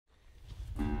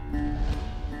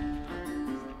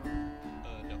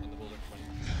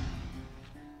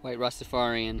White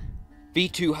Rastafarian.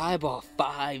 V2 highball,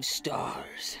 5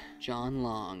 stars. John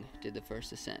Long did the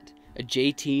first ascent. A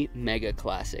JT mega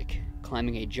classic,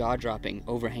 climbing a jaw-dropping,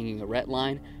 overhanging arête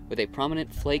line with a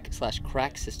prominent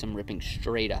flake/crack system ripping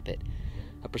straight up it.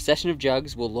 A procession of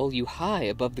jugs will lull you high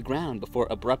above the ground before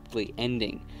abruptly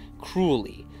ending,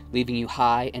 cruelly, leaving you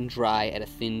high and dry at a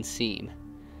thin seam.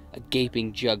 A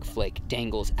gaping jug flake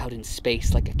dangles out in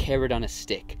space like a carrot on a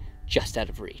stick, just out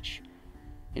of reach.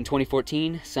 In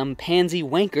 2014, some pansy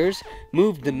wankers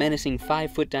moved the menacing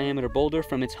 5-foot diameter boulder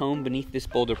from its home beneath this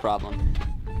boulder problem.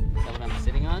 Is that what I'm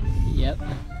sitting on? Yep.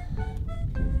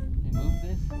 They moved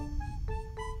this?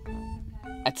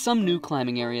 At some new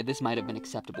climbing area, this might have been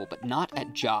acceptable, but not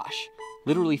at Josh.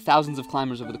 Literally thousands of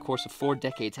climbers over the course of 4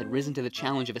 decades had risen to the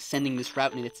challenge of ascending this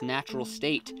route in its natural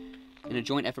state. In a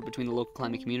joint effort between the local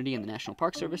climbing community and the National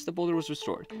Park Service, the boulder was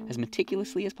restored as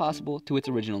meticulously as possible to its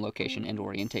original location and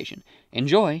orientation.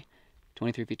 Enjoy!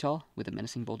 23 feet tall with a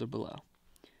menacing boulder below.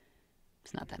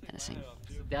 It's not that menacing.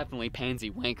 It's definitely pansy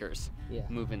wankers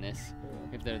moving this,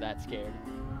 if they're that scared.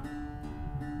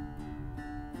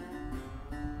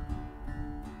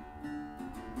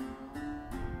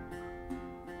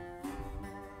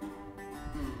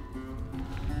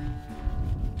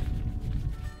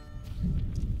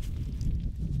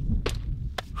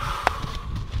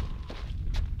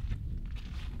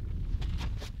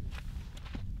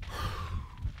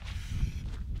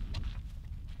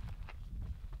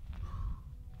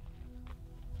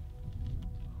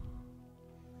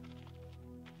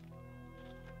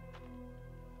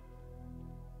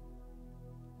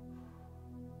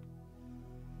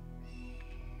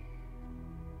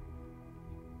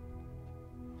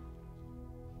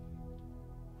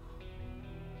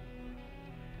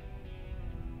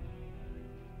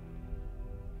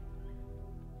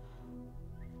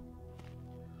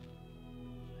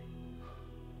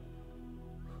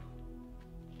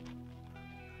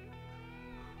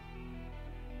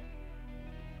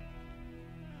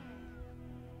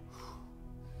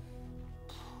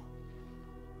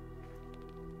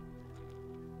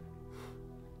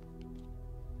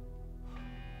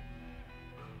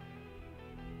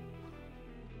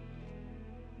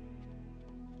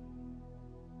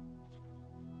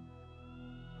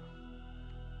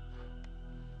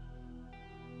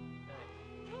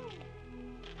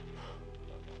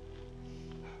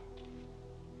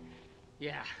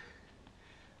 Yeah,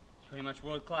 pretty much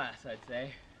world class, I'd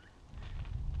say.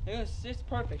 It's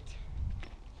perfect.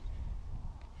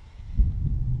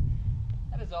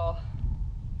 That is all.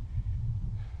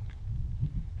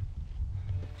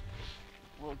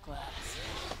 World class.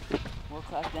 World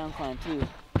class down climb too.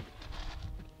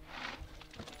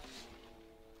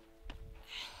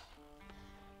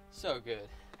 So good.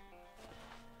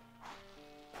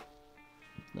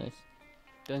 Nice.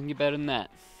 Doesn't get better than that.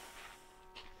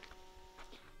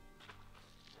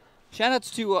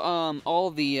 Shoutouts to all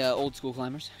of the old school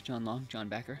climbers, John Long, John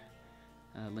Backer,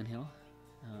 Lynn Hill,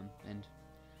 and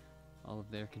all of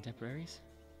their contemporaries.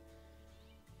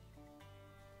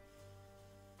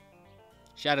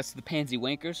 Shoutouts to the pansy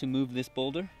wankers who moved this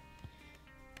boulder.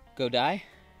 Go die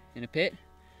in a pit.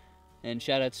 And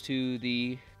shoutouts to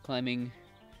the climbing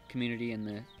community and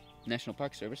the National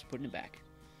Park Service putting it back.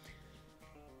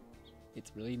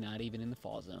 It's really not even in the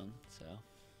fall zone, so...